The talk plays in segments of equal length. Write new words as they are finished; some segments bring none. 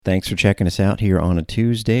Thanks for checking us out here on a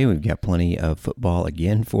Tuesday. We've got plenty of football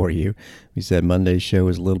again for you. We said Monday's show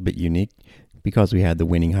was a little bit unique because we had the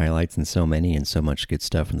winning highlights and so much good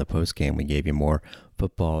stuff from the postgame. We gave you more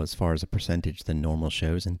football as far as a percentage than normal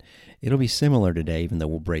shows, and it'll be similar today, even though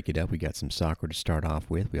we'll break it up. We got some soccer to start off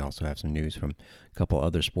with. We also have some news from a couple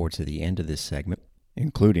other sports at the end of this segment,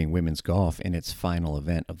 including women's golf in its final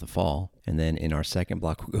event of the fall. And then in our second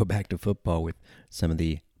block, we'll go back to football with some of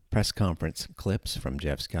the press conference clips from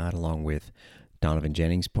Jeff Scott, along with Donovan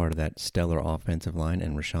Jennings, part of that stellar offensive line,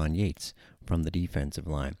 and Rashawn Yates from the defensive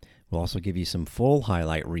line. We'll also give you some full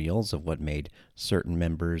highlight reels of what made certain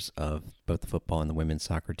members of both the football and the women's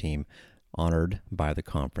soccer team honored by the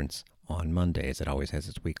conference on Monday, as it always has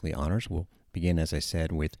its weekly honors. We'll begin, as I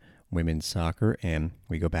said, with women's soccer, and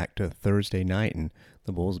we go back to Thursday night, and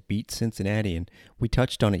the Bulls beat Cincinnati, and we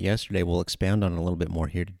touched on it yesterday. We'll expound on it a little bit more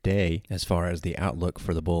here today as far as the outlook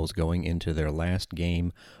for the Bulls going into their last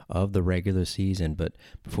game of the regular season. But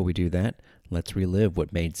before we do that, let's relive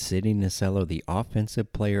what made Sydney Nasello the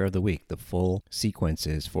Offensive Player of the Week, the full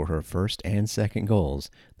sequences for her first and second goals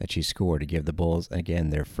that she scored to give the Bulls, again,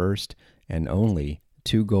 their first and only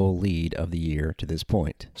 2-goal lead of the year to this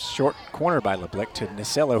point. Short corner by LeBlick to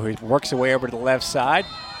Nasello, who works her way over to the left side.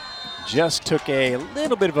 Just took a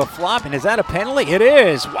little bit of a flop, and is that a penalty? It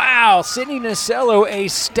is. Wow, Sydney Nasello, a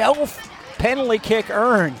stealth penalty kick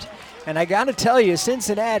earned. And I got to tell you,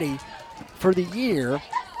 Cincinnati, for the year,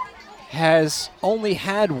 has only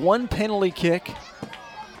had one penalty kick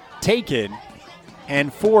taken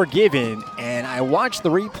and 4 given. And I watched the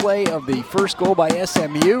replay of the first goal by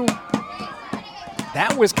SMU.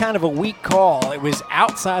 That was kind of a weak call. It was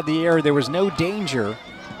outside the area. There was no danger.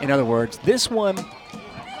 In other words, this one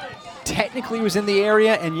technically was in the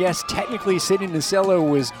area, and yes, technically Sydney Nasello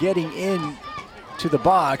was getting in to the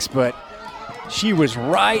box, but she was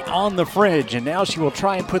right on the fringe, and now she will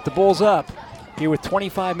try and put the Bulls up here with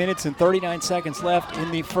 25 minutes and 39 seconds left in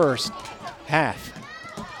the first half.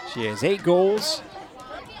 She has 8 goals,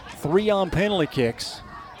 3 on penalty kicks,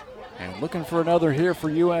 and looking for another here for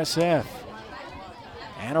USF.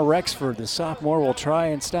 Anna Rexford, the sophomore, will try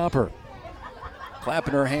and stop her.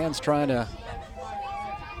 Clapping her hands, trying to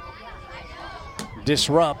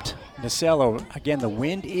disrupt Nasello. Again, the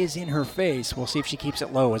wind is in her face. We'll see if she keeps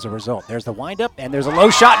it low as a result. There's the windup, and there's a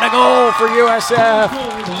low shot and a goal for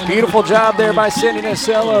USF. Beautiful job there by Sydney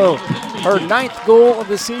Nasello. Her 9th goal of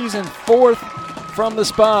the season, 4th from the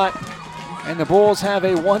spot. And the Bulls have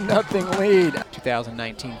a 1-0 lead.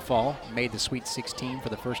 2019 fall, made the Sweet 16 for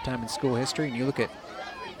the first time in school history. And you look at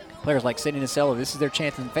players like Sydney Nasello, this is their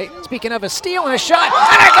chance in fate. Speaking of a steal and a shot,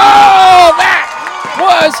 and a goal! That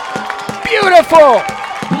was beautiful!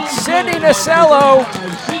 Sydney Nasello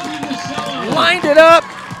lined it up.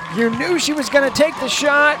 You knew she was going to take the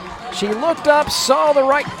shot. She looked up, saw the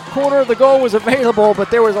right corner of the goal was available,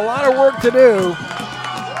 but there was a lot of work to do.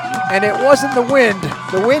 And it wasn't the wind.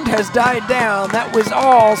 The wind has died down. That was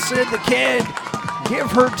all. Sid the Kid,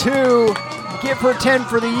 give her 2, give her 10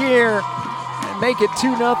 for the year, and make it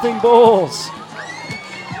 2-0 Bulls.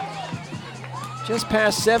 Just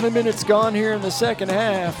past 7 minutes gone here in the second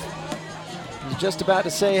half. I was just about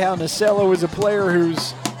to say how Nasello is a player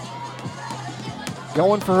who's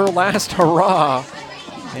going for her last hurrah.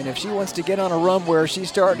 And if she wants to get on a run where she's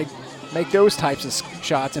starting to make those types of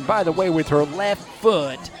shots, and by the way, with her left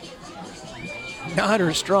foot, not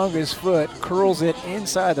her strongest foot, curls it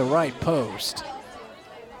inside the right post.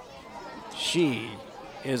 She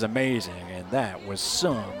is amazing, and that was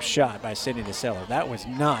some shot by Sydney Nasello. That was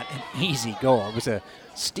not an easy goal. It was a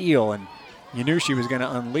steal, and you knew she was going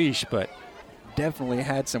to unleash, but definitely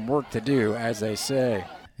had some work to do, as they say.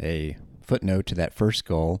 A footnote to that first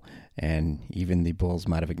goal, and even the Bulls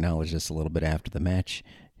might have acknowledged this a little bit after the match,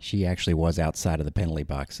 she actually was outside of the penalty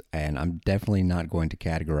box, and I'm definitely not going to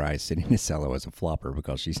categorize Sydney Nasello as a flopper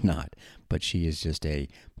because she's not, but she is just a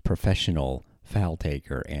professional foul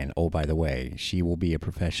taker, and oh, by the way, she will be a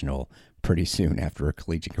professional pretty soon after her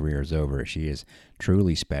collegiate career is over. She is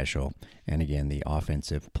truly special, and again, the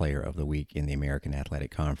Offensive Player of the Week in the American Athletic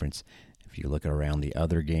Conference. If you look around the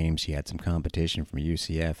other games, she had some competition from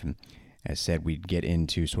UCF, and as said, we'd get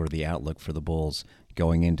into sort of the outlook for the Bulls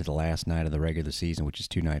going into the last night of the regular season, which is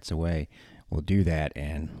 2 nights away. We'll do that,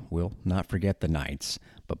 and we'll not forget the Knights.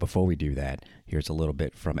 But before we do that, here's a little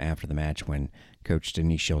bit from after the match when Coach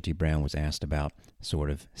Denise Schulte-Brown was asked about sort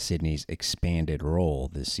of Sydney's expanded role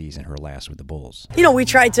this season, her last with the Bulls. You know, we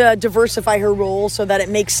tried to diversify her role so that it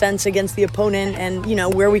makes sense against the opponent and, you know,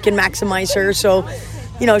 where we can maximize her. So,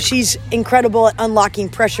 she's incredible at unlocking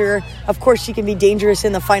pressure. Of course, she can be dangerous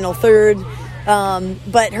in the final third.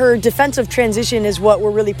 But her defensive transition is what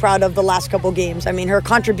we're really proud of the last couple games. I mean, her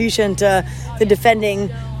contribution to the defending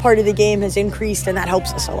part of the game has increased, and that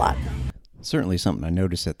helps us a lot. Certainly something I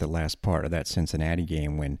noticed at the last part of that Cincinnati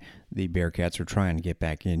game when the Bearcats were trying to get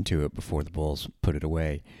back into it before the Bulls put it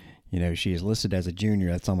away. You know, she is listed as a junior.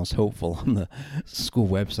 That's almost hopeful on the school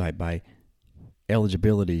website by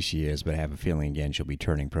eligibility she is, but I have a feeling, again, she'll be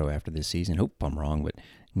turning pro after this season. Hope I'm wrong, but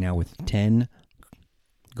now with 10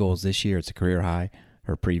 goals this year, it's a career high.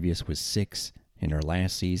 Her previous was 6 in her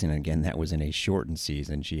last season. Again, that was in a shortened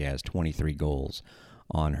season. She has 23 goals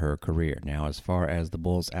on her career. Now, as far as the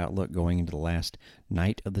Bulls' outlook going into the last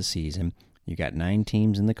night of the season, you got 9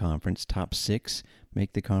 teams in the conference. Top 6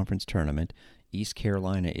 make the conference tournament. East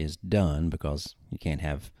Carolina is done because you can't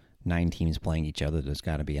have 9 teams playing each other. There's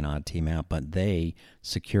got to be an odd team out. But they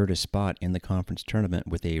secured a spot in the conference tournament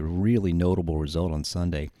with a really notable result on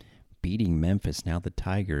Sunday, beating Memphis. Now the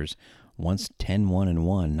Tigers, once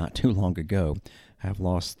 10-1-1 not too long ago, have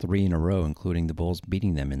lost 3 in a row, including the Bulls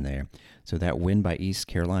beating them in there. So that win by East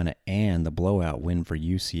Carolina and the blowout win for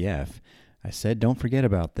UCF, I said don't forget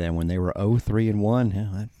about them when they were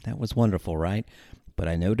 0-3-1. That was wonderful, right? But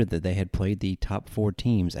I noted that they had played the top 4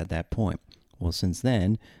 teams at that point. Well, since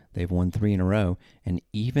then, they've won 3 in a row, and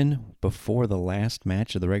even before the last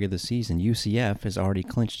match of the regular season, UCF has already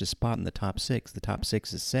clinched a spot in the top 6. The top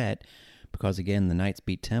 6 is set because, again, the Knights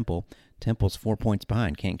beat Temple. Temple's 4 points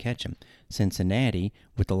behind, can't catch them. Cincinnati,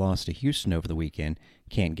 with the loss to Houston over the weekend,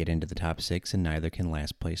 can't get into the top 6, and neither can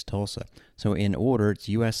last place Tulsa. So in order, it's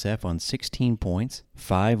USF on 16 points,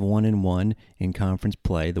 5-1-1 in conference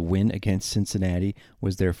play. The win against Cincinnati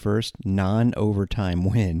was their first non-overtime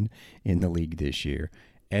win in the league this year.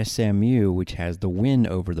 SMU, which has the win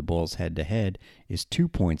over the Bulls head-to-head, is 2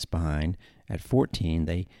 points behind. At 14,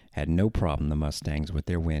 they had no problem, the Mustangs, with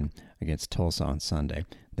their win against Tulsa on Sunday.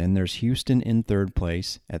 Then there's Houston in 3rd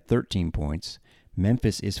place at 13 points.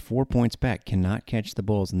 Memphis is 4 points back, cannot catch the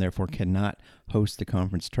Bulls, and therefore cannot host the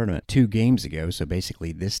conference tournament. 2 games ago, so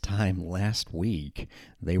basically this time last week,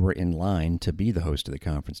 they were in line to be the host of the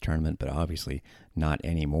conference tournament, but obviously not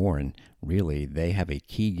anymore. And really, they have a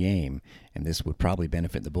key game, and this would probably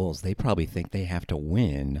benefit the Bulls. They probably think they have to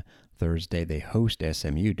win Thursday. They host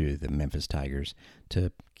SMU to the Memphis Tigers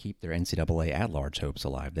to keep their NCAA at-large hopes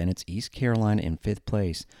alive. Then it's East Carolina in 5th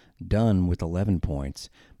place, done with 11 points,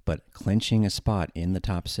 but clinching a spot in the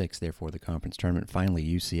top 6, therefore the conference tournament. Finally,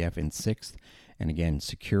 UCF in 6th, and again,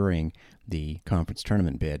 securing the conference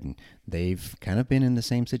tournament bid. And they've kind of been in the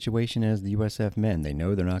same situation as the USF men. They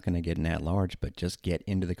know they're not going to get an at-large, but just get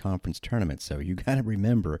into the conference tournament. So you got to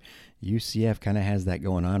remember, UCF kind of has that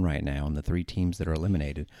going on right now, and the 3 teams that are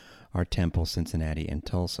eliminated are Temple, Cincinnati, and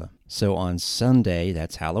Tulsa. So on Sunday,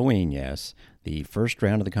 that's Halloween, yes, the first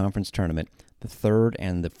round of the conference tournament, the 3rd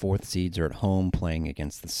and the 4th seeds are at home playing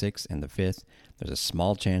against the 6th and the 5th. There's a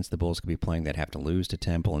small chance the Bulls could be playing that have to lose to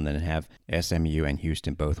Temple and then have SMU and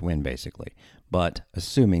Houston both win, basically. But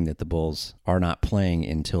assuming that the Bulls are not playing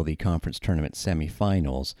until the conference tournament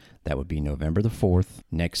semifinals, that would be November the 4th,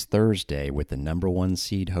 next Thursday, with the number 1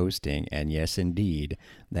 seed hosting. And yes, indeed,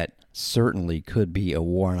 that certainly could be a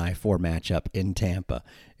War on I-4 matchup in Tampa.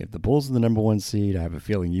 If the Bulls are the number 1 seed, I have a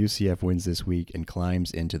feeling UCF wins this week and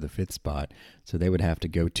climbs into the 5th spot. So they would have to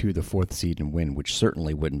go to the 4th seed and win, which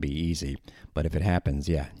certainly wouldn't be easy. But if it happens,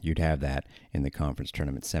 yeah, you'd have that in the conference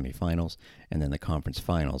tournament semifinals. And then the conference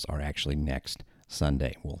finals are actually next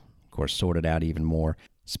Sunday. We'll, of course, sort it out even more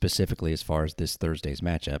specifically as far as this Thursday's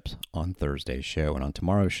matchups on Thursday's show. And on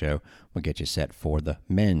tomorrow's show, we'll get you set for the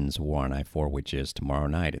men's War on I-4, which is tomorrow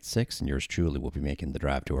night at 6, and yours truly will be making the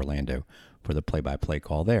drive to Orlando for the play-by-play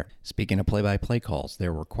call there. Speaking of play-by-play calls,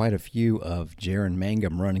 there were quite a few of Jaren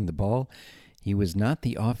Mangum running the ball. He was not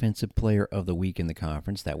the offensive player of the week in the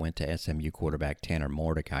conference. That went to SMU quarterback Tanner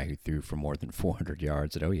Mordecai, who threw for more than 400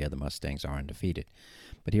 yards. And, oh yeah, the Mustangs are undefeated.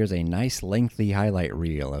 But here's a nice lengthy highlight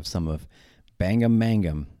reel of some of Bangum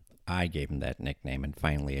Mangum. I gave him that nickname. And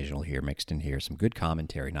finally, as you'll hear mixed in here, some good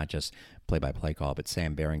commentary, not just play-by-play call, but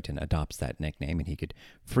Sam Barrington adopts that nickname, and he could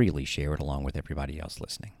freely share it along with everybody else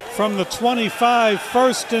listening. From the 25,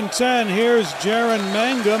 1st and 10, here's Jaren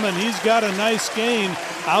Mangum, and he's got a nice gain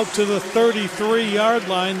out to the 33-yard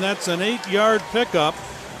line. That's an 8-yard pickup,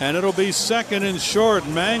 and it'll be 2nd and short.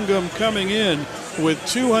 Mangum coming in with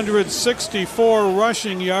 264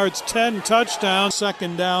 rushing yards, 10 touchdowns,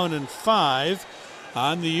 2nd down and 5.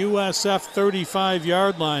 On the USF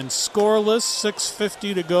 35-yard line, scoreless,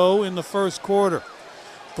 6:50 to go in the first quarter.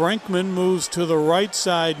 Brinkman moves to the right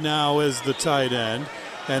side now as the tight end,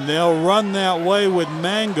 and they'll run that way with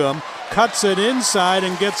Mangum, cuts it inside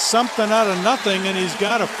and gets something out of nothing, and he's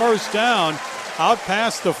got a first down out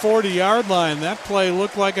past the 40-yard line. That play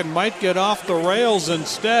looked like it might get off the rails.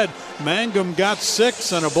 Instead, Mangum got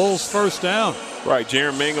 6 and a Bulls first down. Right,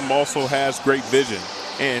 Jaren Mangum also has great vision,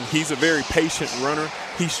 and he's a very patient runner.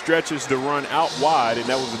 He stretches the run out wide, and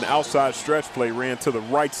that was an outside stretch play, ran to the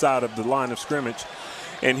right side of the line of scrimmage.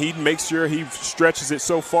 And he makes sure he stretches it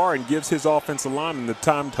so far and gives his offensive lineman the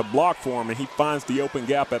time to block for him, and he finds the open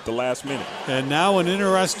gap at the last minute. And now an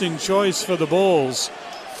interesting choice for the Bulls.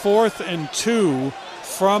 4th and 2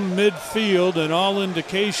 from midfield, and all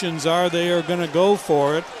indications are they are going to go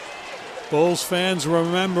for it. Bulls fans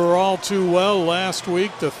remember all too well last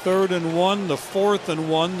week, the 3rd and 1, the 4th and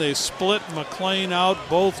 1. They split McClain out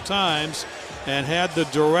both times and had the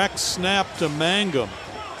direct snap to Mangum.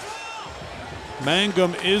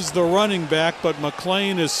 Mangum is the running back, but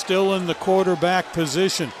McClain is still in the quarterback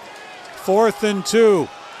position. 4th and 2.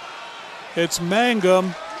 It's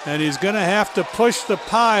Mangum, and he's going to have to push the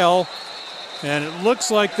pile, and it looks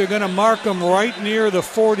like they're going to mark him right near the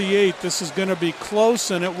 48. This is going to be close,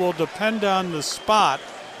 and it will depend on the spot.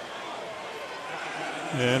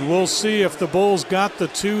 And we'll see if the Bulls got the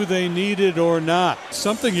 2 they needed or not.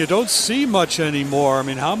 Something you don't see much anymore. I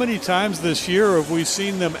mean, how many times this year have we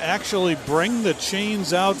seen them actually bring the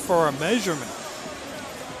chains out for a measurement?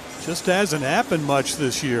 Just hasn't happened much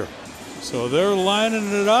this year. So they're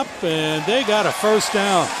lining it up, and they got a first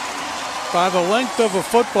down by the length of a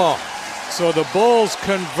football. So the Bulls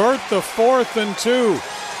convert the 4th and 2,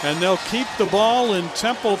 and they'll keep the ball in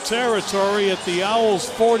Temple territory at the Owls'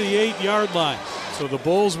 48-yard line. So the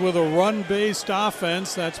Bulls with a run-based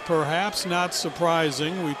offense, that's perhaps not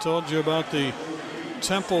surprising. We told you about the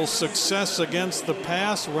Temple success against the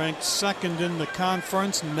pass, ranked 2nd in the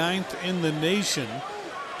conference, 9th in the nation.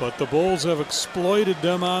 But the Bulls have exploited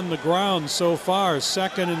them on the ground so far.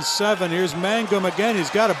 2nd and 7. Here's Mangum again. He's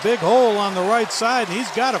got a big hole on the right side, and he's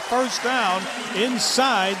got a first down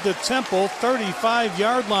inside the Temple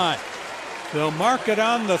 35-yard line. They'll mark it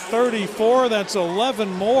on the 34. That's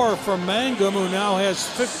 11 more for Mangum, who now has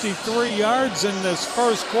 53 yards in this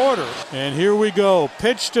first quarter. And here we go.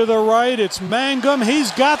 Pitch to the right. It's Mangum.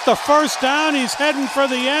 He's got the first down. He's heading for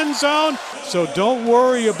the end zone. So don't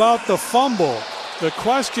worry about the fumble. The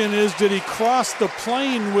question is, did he cross the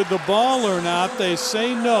plane with the ball or not? They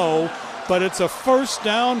say no, but it's a first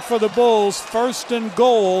down for the Bulls, 1st and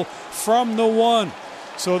goal from the 1.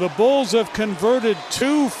 So the Bulls have converted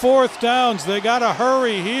 2 4th downs. They got to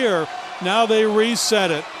hurry here. Now they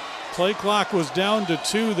reset it. Play clock was down to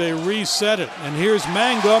 2. They reset it. And here's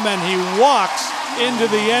Mangum, and he walks into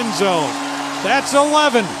the end zone. That's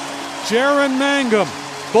 11. Jaren Mangum,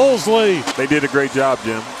 Bulls lead. They did a great job,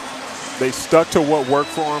 Jim. They stuck to what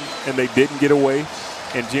worked for them, and they didn't get away.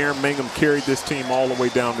 And Jaren Mangum carried this team all the way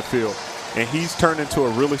down the field. And he's turned into a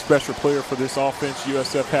really special player for this offense.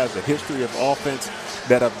 USF has a history of offense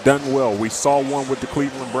that have done well. We saw one with the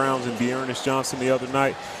Cleveland Browns and Dearness Johnson the other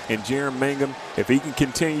night. And Jaren Mangum, if he can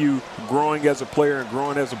continue growing as a player and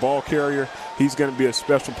growing as a ball carrier, he's going to be a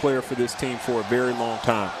special player for this team for a very long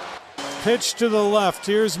time. Pitch to the left.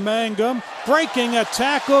 Here's Mangum breaking a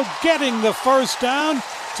tackle, getting the first down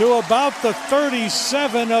to about the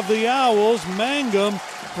 37 of the Owls. Mangum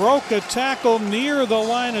broke a tackle near the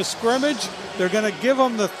line of scrimmage. They're going to give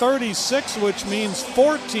him the 36, which means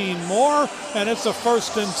 14 more, and it's a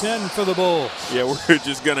 1st and 10 for the Bulls. Yeah, we're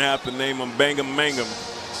just going to have to name him Bangum Mangum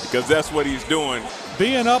because that's what he's doing.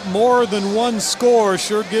 Being up more than one score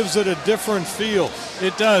sure gives it a different feel.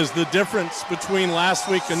 It does. The difference between last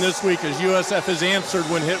week and this week is USF has answered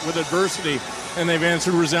when hit with adversity, and they've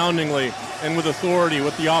answered resoundingly and with authority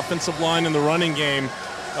with the offensive line and the running game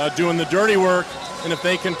doing the dirty work. And if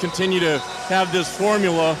they can continue to have this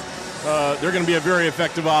formula, they're going to be a very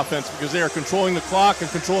effective offense because they are controlling the clock and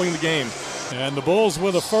controlling the game. And the Bulls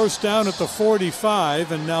with a first down at the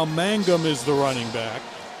 45, and now Mangum is the running back.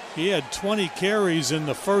 He had 20 carries in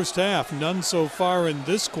the first half, none so far in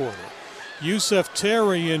this quarter. Yusuf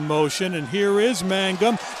Terry in motion, and here is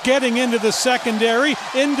Mangum getting into the secondary,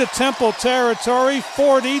 into Temple territory,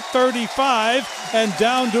 40, 35, and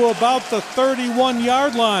down to about the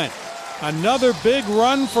 31-yard line. Another big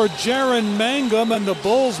run for Jaren Mangum, and the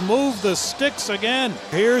Bulls move the sticks again.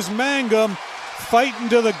 Here's Mangum fighting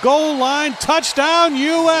to the goal line. Touchdown,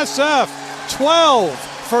 USF. 12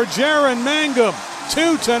 for Jaren Mangum.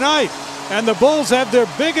 2 tonight. And the Bulls have their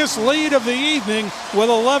biggest lead of the evening with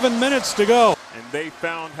 11 minutes to go. And they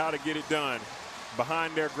found how to get it done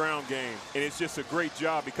behind their ground game. And it's just a great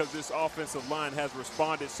job because this offensive line has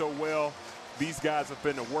responded so well. These guys have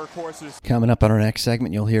been the workhorses. Coming up on our next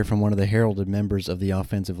segment, you'll hear from one of the heralded members of the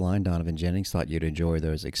offensive line, Donovan Jennings. Thought you'd enjoy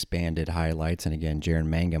those expanded highlights. And again, Jaren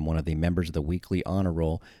Mangum, one of the members of the Weekly Honor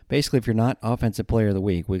Roll. Basically, if you're not Offensive Player of the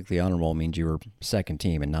Week, Weekly Honor Roll means you were second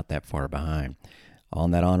team and not that far behind.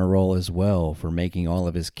 On that honor roll as well for making all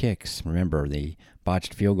of his kicks. Remember, the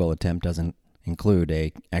botched field goal attempt doesn't include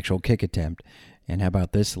a actual kick attempt. And how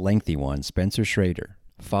about this lengthy one, Spencer Schrader,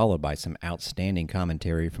 followed by some outstanding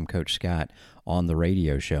commentary from Coach Scott on the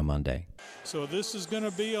radio show Monday. So this is going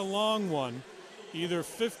to be a long one, either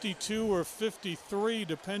 52 or 53,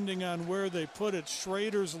 depending on where they put it.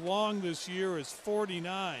 Schrader's long this year is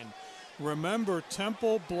 49. Remember,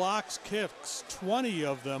 Temple blocks kicks, 20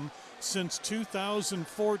 of them since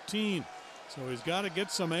 2014. So he's got to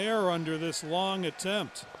get some air under this long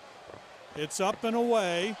attempt. It's up and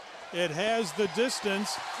away. It has the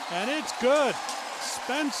distance, and it's good.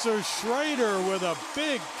 Spencer Schrader with a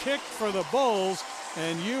big kick for the Bulls,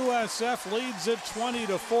 and USF leads it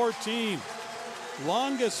 20-14.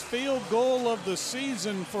 Longest field goal of the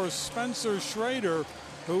season for Spencer Schrader,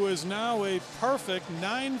 who is now a perfect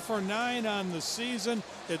 9 for 9 on the season.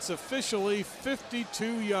 It's officially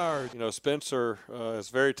 52 yards. You know, Spencer is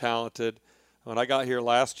very talented. When I got here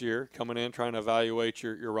last year, coming in trying to evaluate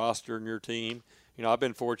your roster and your team, you know, I've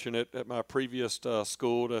been fortunate at my previous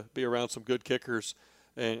school to be around some good kickers.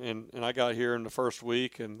 And I got here in the first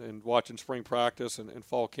week and watching spring practice and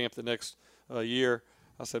fall camp the next year.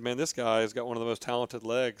 I said, man, this guy has got one of the most talented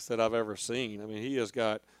legs that I've ever seen. I mean, he has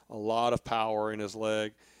got a lot of power in his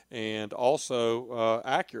leg and also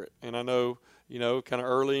accurate. And I know, you know, kind of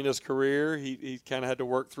early in his career, he kind of had to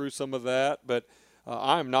work through some of that. But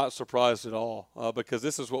I'm not surprised at all because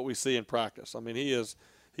this is what we see in practice. I mean, he's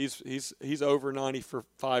over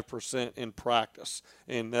 95% in practice,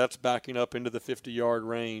 and that's backing up into the 50-yard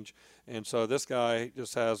range. And so this guy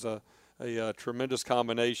just has a tremendous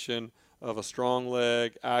combination of a strong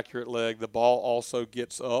leg, accurate leg. The ball also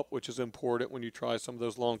gets up, which is important when you try some of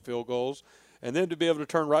those long field goals. And then to be able to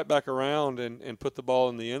turn right back around and put the ball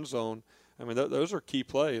in the end zone, I mean, those are key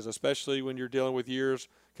plays, especially when you're dealing with years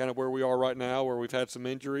kind of where we are right now, where we've had some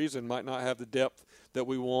injuries and might not have the depth that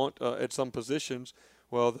we want at some positions.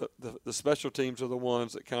 Well, the special teams are the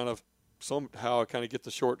ones that kind of somehow kind of get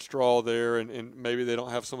the short straw there, and maybe they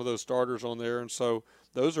don't have some of those starters on there. And so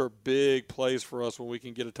those are big plays for us when we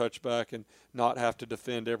can get a touchback and not have to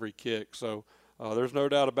defend every kick. So there's no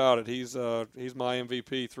doubt about it. He's my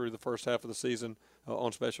MVP through the first half of the season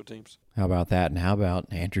on special teams. How about that? And how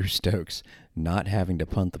about Andrew Stokes not having to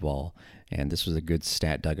punt the ball? And this was a good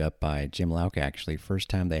stat dug up by Jim Lauk, actually. First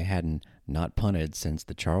time they hadn't not punted since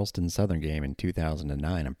the Charleston Southern game in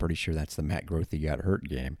 2009. I'm pretty sure that's the Matt Grothe got hurt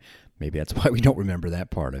game. Maybe that's why we don't remember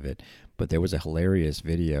that part of it. But there was a hilarious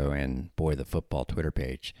video, and boy, the football Twitter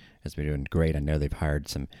page has been doing great. I know they've hired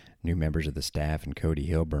some new members of the staff, and Cody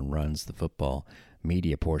Hilburn runs the football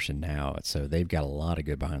media portion now. So they've got a lot of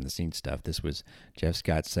good behind-the-scenes stuff. This was Jeff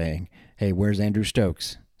Scott saying, hey, where's Andrew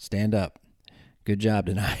Stokes? Stand up. Good job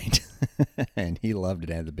tonight. And he loved it,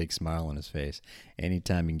 had the big smile on his face.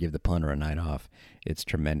 Anytime you can give the punter a night off, it's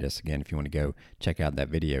tremendous. Again, if you want to go check out that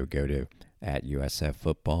video, go to @USF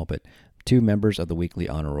Football. But two members of the Weekly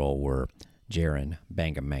Honor Roll were Jaren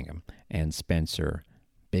Mangum and Spencer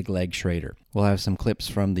Big Leg Schrader. We'll have some clips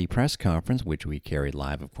from the press conference, which we carried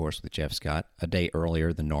live, of course, with Jeff Scott a day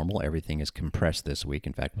earlier than normal. Everything is compressed this week.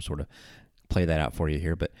 In fact, we'll sort of play that out for you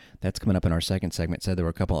here, but that's coming up in our second segment. Said there were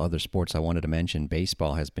a couple other sports I wanted to mention.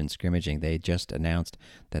 Baseball has been scrimmaging. They just announced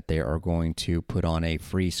that they are going to put on a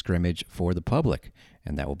free scrimmage for the public,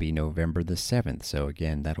 and that will be November the 7th. So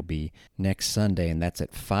again, that'll be next Sunday, and that's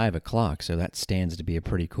at 5 o'clock. So that stands to be a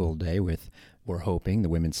pretty cool day with, we're hoping, the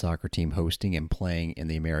women's soccer team hosting and playing in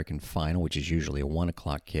the American Final, which is usually a 1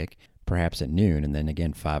 o'clock kick, perhaps at noon, and then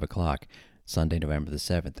again 5 o'clock, Sunday, November the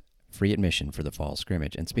 7th. Free admission for the fall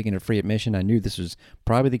scrimmage. And speaking of free admission, I knew this was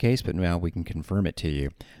probably the case, but now we can confirm it to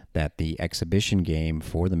you, that the exhibition game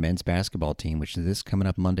for the men's basketball team, which is this coming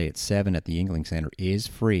up Monday at 7 at the Yuengling Center, is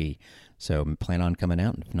free. So plan on coming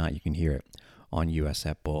out, and if not, you can hear it on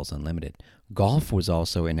USF Bulls Unlimited. Golf was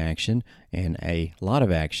also in action, and a lot of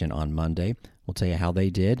action on Monday. We'll tell you how they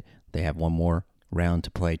did. They have one more round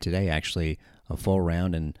to play today, actually a full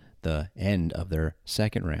round, and the end of their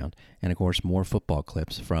second round. And, of course, more football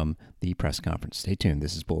clips from the press conference. Stay tuned.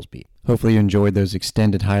 This is Bulls Beat. Hopefully you enjoyed those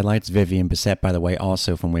extended highlights. Vivian Bissett, by the way,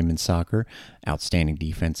 also from women's soccer. Outstanding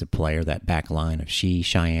defensive player. That back line of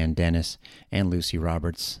Cheyenne Dennis, and Lucy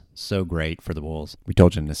Roberts. So great for the Bulls. We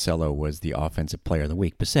told you Nasello was the offensive player of the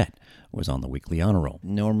week. Bissett was on the weekly honor roll.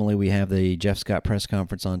 Normally we have the Jeff Scott press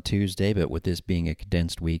conference on Tuesday, but with this being a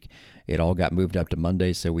condensed week, it all got moved up to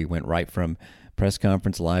Monday, so we went right from press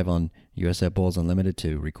conference live on USF Bulls Unlimited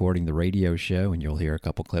to recording the radio show, and you'll hear a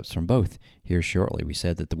couple clips from both here shortly. We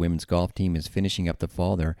said that the women's golf team is finishing up the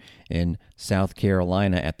fall. They're in South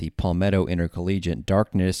Carolina at the Palmetto Intercollegiate.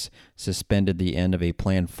 Darkness suspended the end of a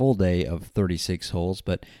planned full day of 36 holes,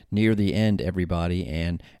 but near the end, everybody,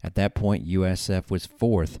 and at that point, USF was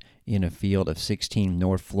fourth in a field of 16.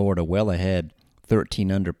 North Florida well ahead,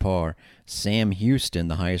 13 under par. Sam Houston,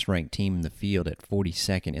 the highest-ranked team in the field at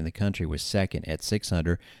 42nd in the country, was second at 6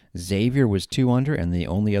 under. Xavier was 2 under, and the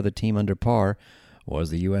only other team under par was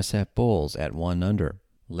the USF Bulls at 1 under,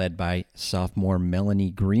 led by sophomore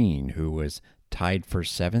Melanie Green, who was tied for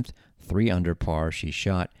 7th, 3 under par. She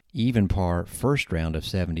shot even par first round of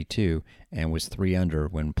 72 and was 3 under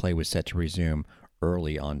when play was set to resume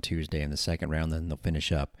early on Tuesday in the second round. Then they'll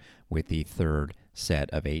finish up with the third set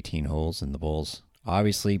of 18 holes, and the Bulls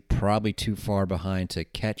obviously probably too far behind to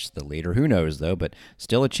catch the leader. Who knows, though, but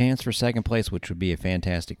still a chance for second place, which would be a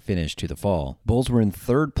fantastic finish to the fall. Bulls were in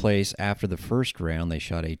third place after the first round. They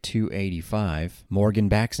shot a .285. Morgan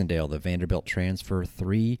Baxendale, the Vanderbilt transfer,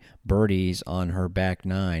 3 birdies on her back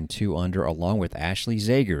 9, 2 under, along with Ashley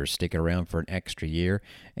Zager sticking around for an extra year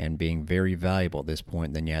and being very valuable at this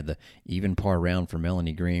point. Then you had the even par round for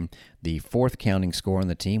Melanie Green. The fourth counting score on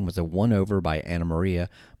the team was a 1 over by Anna Maria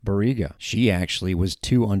Barriga. She actually was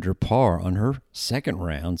 2 under par on her second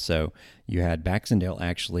round, so you had Baxendale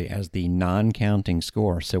actually as the non-counting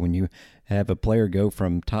score. So when you have a player go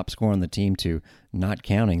from top score on the team to not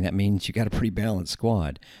counting, that means you got a pretty balanced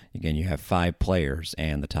squad. Again, you have 5 players,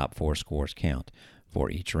 and the top 4 scores count for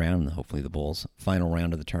each round. And hopefully the Bulls' final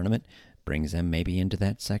round of the tournament brings them maybe into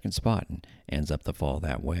that second spot and ends up the fall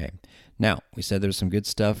that way. Now, we said there's some good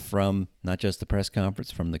stuff from not just the press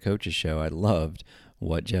conference, from the coaches' show. I loved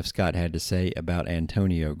what Jeff Scott had to say about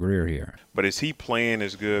Antonio Greer here. But is he playing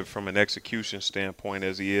as good from an execution standpoint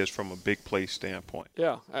as he is from a big play standpoint?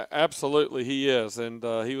 Yeah, absolutely he is. And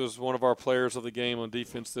he was one of our players of the game on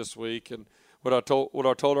defense this week. And what I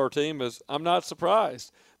told our team is I'm not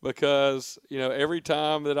surprised, because, every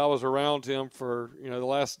time that I was around him for, the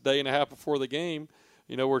last day and a half before the game,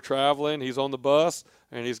 we're traveling, he's on the bus,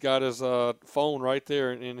 and he's got his phone right there,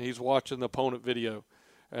 and he's watching the opponent video.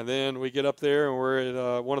 And then we get up there, and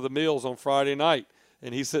we're at one of the meals on Friday night,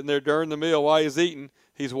 and he's sitting there during the meal while he's eating.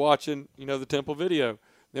 He's watching, the Temple video.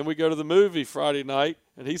 Then we go to the movie Friday night,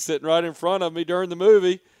 and he's sitting right in front of me during the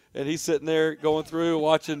movie, and he's sitting there going through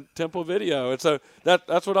watching Temple video. And so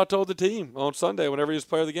that's what I told the team on Sunday whenever he was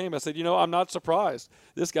player of the game. I said, I'm not surprised.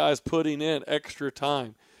 This guy's putting in extra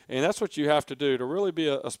time. And that's what you have to do to really be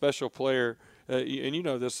a special player. And you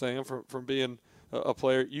know this, Sam, from being a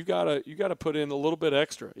player. You gotta put in a little bit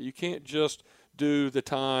extra. You can't just do the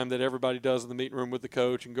time that everybody does in the meeting room with the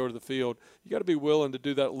coach and go to the field. You got to be willing to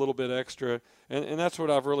do that a little bit extra, and that's what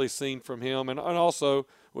I've really seen from him. And also,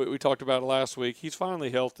 we talked about it last week, he's finally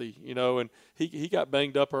healthy, and he got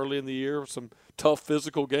banged up early in the year with some tough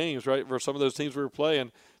physical games, right, for some of those teams we were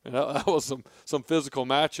playing, and that was some physical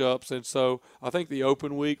matchups. And so I think the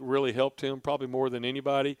open week really helped him probably more than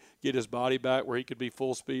anybody get his body back where he could be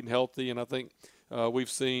full speed and healthy, and I think we've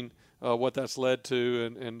seen what that's led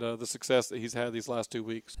to and the success that he's had these last 2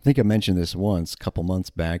 weeks. I think I mentioned this once a couple months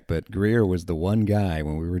back, but Greer was the one guy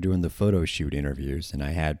when we were doing the photo shoot interviews, and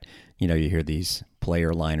I had, you hear these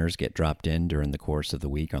player liners get dropped in during the course of the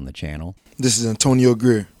week on the channel. This is Antonio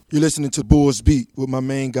Greer. You're listening to Bulls Beat with my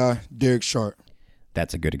main guy, Derek Sharp.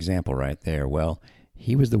 That's a good example right there. Well,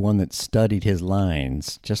 he was the one that studied his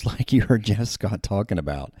lines, just like you heard Jeff Scott talking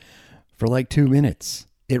about, for like 2 minutes.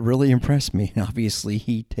 It really impressed me. Obviously,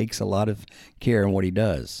 he takes a lot of care in what he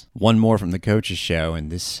does. One more from the coach's show, and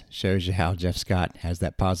this shows you how Jeff Scott has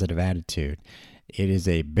that positive attitude. It is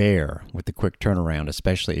a bear with the quick turnaround,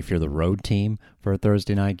 especially if you're the road team for a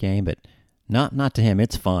Thursday night game, but not to him.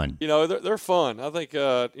 It's fun. They're fun. I think,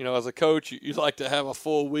 as a coach, you'd like to have a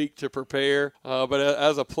full week to prepare, but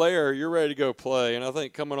as a player, you're ready to go play. And I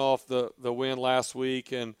think coming off the win last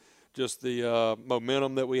week and just the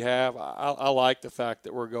momentum that we have, I like the fact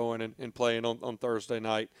that we're going and playing on Thursday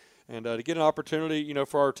night. And to get an opportunity,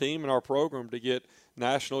 for our team and our program to get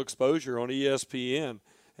national exposure on ESPN.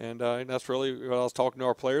 And that's really what I was talking to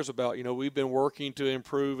our players about. You know, we've been working to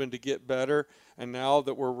improve and to get better, and now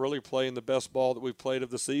that we're really playing the best ball that we've played of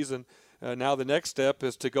the season, now the next step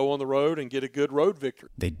is to go on the road and get a good road victory.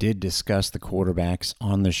 They did discuss the quarterbacks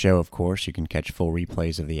on the show, of course. You can catch full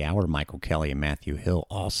replays of the hour. Michael Kelly and Matthew Hill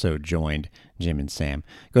also joined Jim and Sam.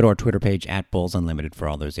 Go to our Twitter page, @BullsUnlimited, for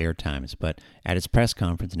all those air times. But at his press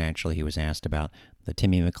conference, naturally, he was asked about the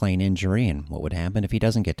Timmy McClain injury and what would happen if he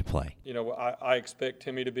doesn't get to play. You know, I expect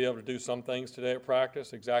Timmy to be able to do some things today at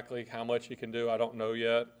practice. Exactly how much he can do, I don't know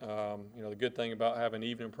yet. You know, the good thing about having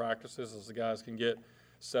evening practices is the guys can get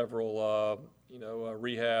several,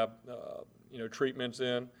 rehab, treatments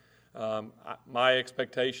in. My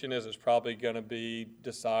expectation is it's probably going to be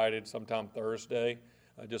decided sometime Thursday,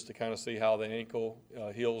 just to kind of see how the ankle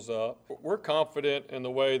heals up. We're confident in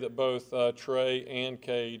the way that both Trey and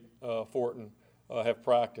Cade Fortin have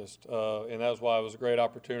practiced, and that's why it was a great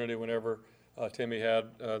opportunity whenever Timmy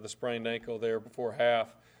had the sprained ankle there before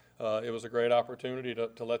half. It was a great opportunity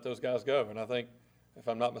to let those guys go, and I think, if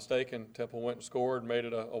I'm not mistaken, Temple went and scored, made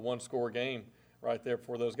it a one-score game right there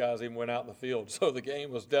before those guys even went out in the field. So the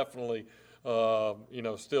game was definitely,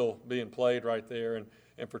 still being played right there.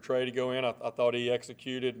 And for Trey to go in, I thought he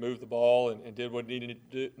executed, moved the ball, and did what he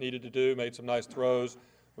needed to do, made some nice throws.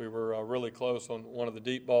 We were really close on one of the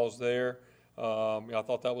deep balls there. I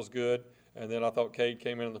thought that was good. And then I thought Cade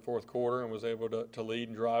came in the fourth quarter and was able to lead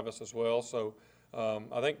and drive us as well. So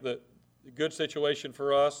I think that a good situation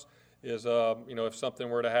for us is, if something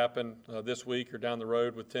were to happen this week or down the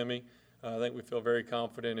road with Timmy, I think we feel very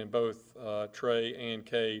confident in both Trey and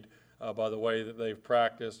Cade by the way that they've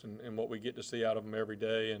practiced and what we get to see out of them every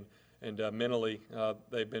day. And mentally,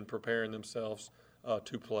 they've been preparing themselves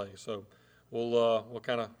to play. So we'll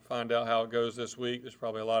kind of find out how it goes this week. There's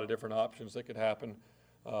probably a lot of different options that could happen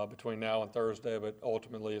between now and Thursday, but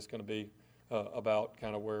ultimately it's going to be about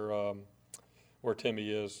kind of where Timmy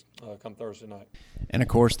is come Thursday night. And, of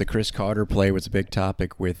course, the Chris Carter play was a big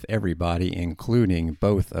topic with everybody, including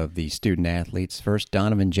both of the student-athletes. First,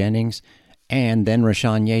 Donovan Jennings and then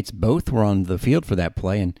Rashawn Yates. Both were on the field for that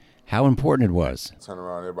play, and how important it was. Turn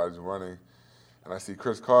around, everybody's running, and I see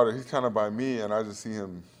Chris Carter. He's kind of by me, and I just see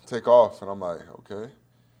him take off, and I'm like,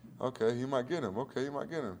 okay, he might get him. Okay, he might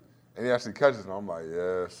get him. And he actually catches him. I'm like,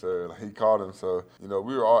 yes, sir. Like, he caught him. So, we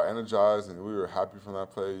were all energized, and we were happy from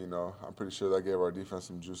that play. I'm pretty sure that gave our defense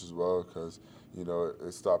some juice as well because,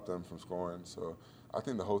 it stopped them from scoring. So I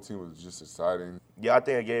think the whole team was just exciting. Yeah, I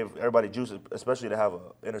think it gave everybody juice, especially to have an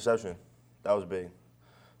interception. That was big.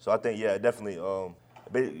 So I think, definitely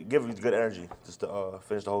give you good energy just to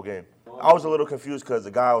finish the whole game. I was a little confused because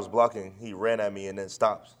the guy I was blocking, he ran at me and then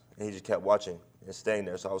stopped. And he just kept watching and staying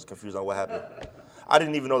there, so I was confused on what happened. I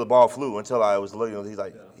didn't even know the ball flew until I was looking.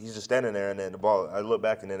 He's just standing there, and then the ball, I looked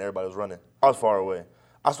back, and then everybody was running. I was far away.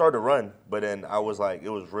 I started to run, but then I was like, it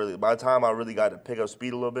was really, by the time I really got to pick up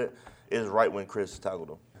speed a little bit, it was right when Chris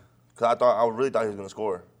tackled him. Because I really thought he was going to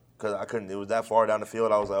score. Because I couldn't, it was that far down the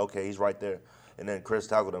field, I was like, okay, he's right there. And then Chris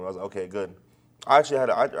tackled him. I was like, okay, good. I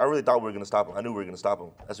really thought we were going to stop him. I knew we were going to stop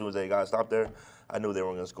him. As soon as they got stopped there, I knew they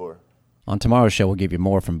weren't going to score. On tomorrow's show, we'll give you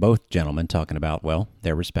more from both gentlemen talking about,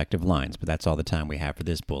 their respective lines. But that's all the time we have for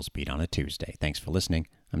this Bulls Beat on a Tuesday. Thanks for listening.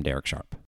 I'm Derek Sharp.